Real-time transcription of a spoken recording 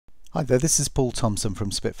Hi there, this is Paul Thompson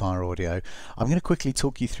from Spitfire Audio. I'm going to quickly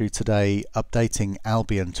talk you through today updating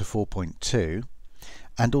Albion to 4.2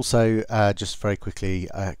 and also just very quickly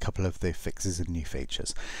a couple of the fixes and new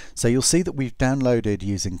features. So you'll see that we've downloaded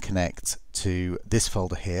using Connect to this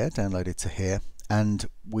folder here, downloaded to here, and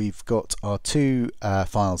we've got our two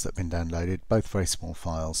files that have been downloaded, both very small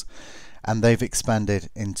files, and they've expanded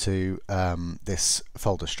into this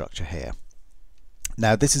folder structure here.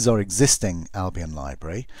 Now this is our existing Albion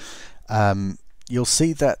library. You'll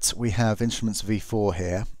see that we have instruments v4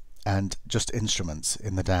 here and just instruments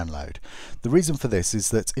in the download. The reason for this is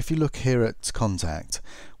that if you look here at contact,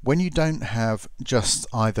 when you don't have just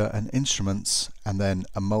either an instruments and then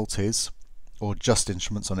a multis or just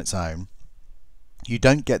instruments on its own, you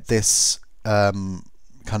don't get this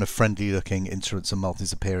kind of friendly looking instruments and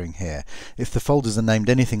multis appearing here. If the folders are named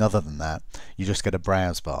anything other than that, you just get a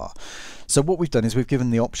browse bar. So what we've done is we've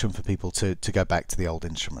given the option for people to go back to the old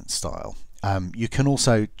instrument style. You can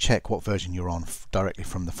also check what version you're on directly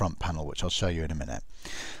from the front panel, which I'll show you in a minute.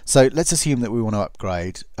 So let's assume that we want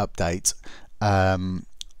to update.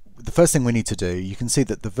 The first thing we need to do, you can see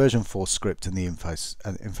that the version 4 script and the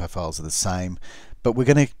info files are the same, but we're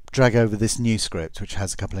going to drag over this new script which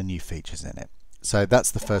has a couple of new features in it. So that's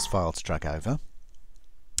the first file to drag over,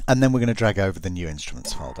 and then we're going to drag over the new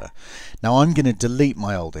instruments folder. Now I'm going to delete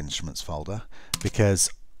my old instruments folder because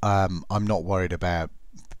I'm not worried about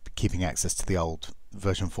keeping access to the old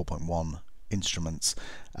version 4.1 instruments,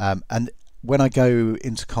 and when I go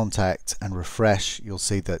into contact and refresh, you'll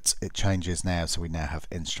see that it changes now, so we now have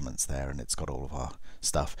instruments there and it's got all of our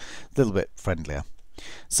stuff, a little bit friendlier.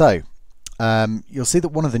 So you'll see that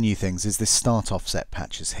one of the new things is this start offset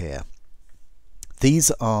patches here.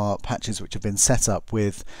 These are patches which have been set up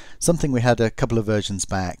with something we had a couple of versions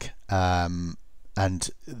back and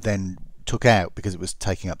then took out because it was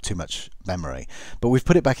taking up too much memory, but we've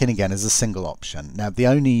put it back in again as a single option. Now the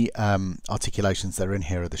only articulations that are in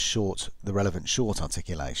here are the relevant short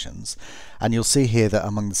articulations, and you'll see here that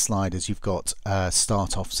among the sliders you've got a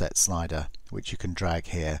start offset slider which you can drag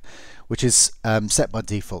here, which is set by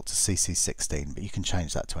default to CC16, but you can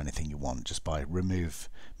change that to anything you want just by remove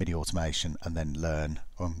MIDI automation and then learn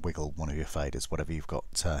and wiggle one of your faders, whatever you've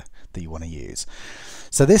got that you want to use.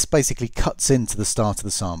 So this basically cuts into the start of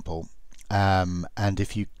the sample, and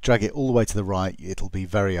if you drag it all the way to the right, it'll be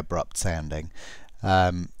very abrupt sounding.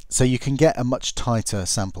 So you can get a much tighter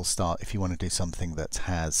sample start if you want to do something that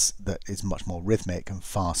is much more rhythmic and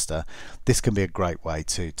faster. This can be a great way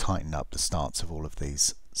to tighten up the starts of all of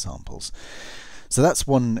these samples. So that's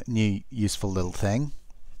one new useful little thing.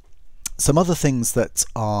 Some other things that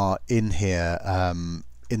are in here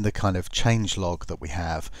in the kind of change log that we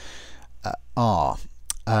have are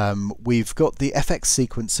we've got the FX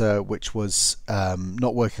sequencer, which was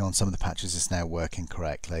not working on some of the patches, is now working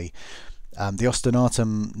correctly. The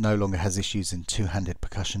ostinatum no longer has issues in two-handed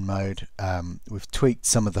percussion mode. We've tweaked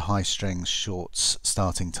some of the high strings shorts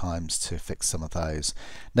starting times to fix some of those.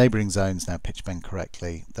 Neighbouring zones now pitch bend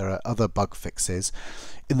correctly. There are other bug fixes.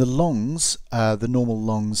 In the longs, the normal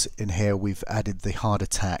longs in here, we've added the hard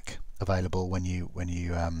attack available when you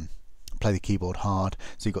play the keyboard hard,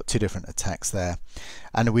 so you've got two different attacks there,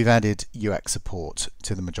 and we've added UX support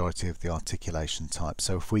to the majority of the articulation types.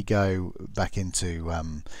 So if we go back into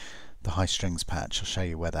the high strings patch, I'll show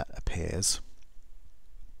you where that appears.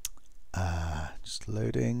 Just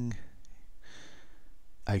loading.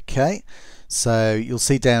 Okay, so you'll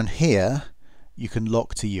see down here you can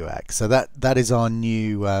lock to UX. So that is our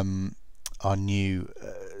new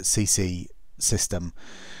CC system,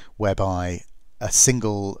 whereby a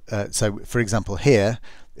single so for example here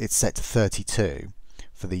it's set to 32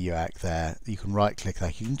 for the UAC there. You can right click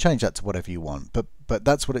that, you can change that to whatever you want, but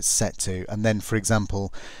that's what it's set to. And then for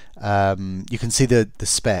example you can see the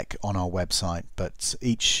spec on our website, but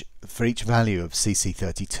for each value of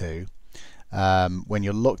CC32 when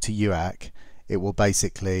you're locked to UAC, it will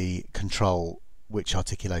basically control which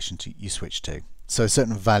articulation you switch to. So a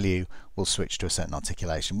certain value will switch to a certain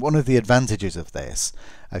articulation. One of the advantages of this,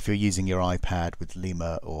 if you're using your iPad with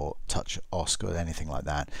Lima or Touch OSC or anything like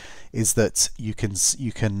that, is that you can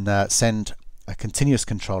send a continuous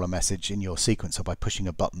controller message in your sequencer by pushing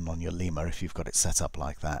a button on your Lima if you've got it set up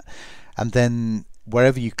like that, and then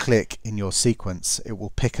wherever you click in your sequence, it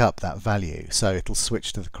will pick up that value, so it'll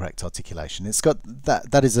switch to the correct articulation. It's got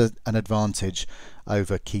that is an advantage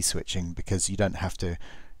over key switching, because you don't have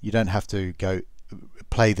to go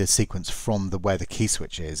play the sequence from where the key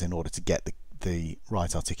switch is in order to get the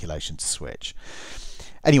right articulation to switch.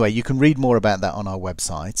 Anyway, you can read more about that on our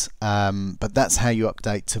website, but that's how you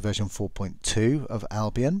update to version 4.2 of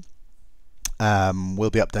Albion.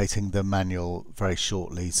 We'll be updating the manual very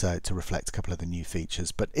shortly, so to reflect a couple of the new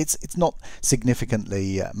features, but it's not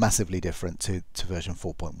significantly massively different to version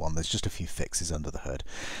 4.1. There's just a few fixes under the hood.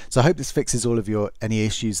 So I hope this fixes all of any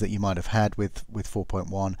issues that you might have had with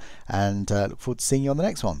 4.1, and look forward to seeing you on the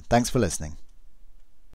next one. Thanks for listening.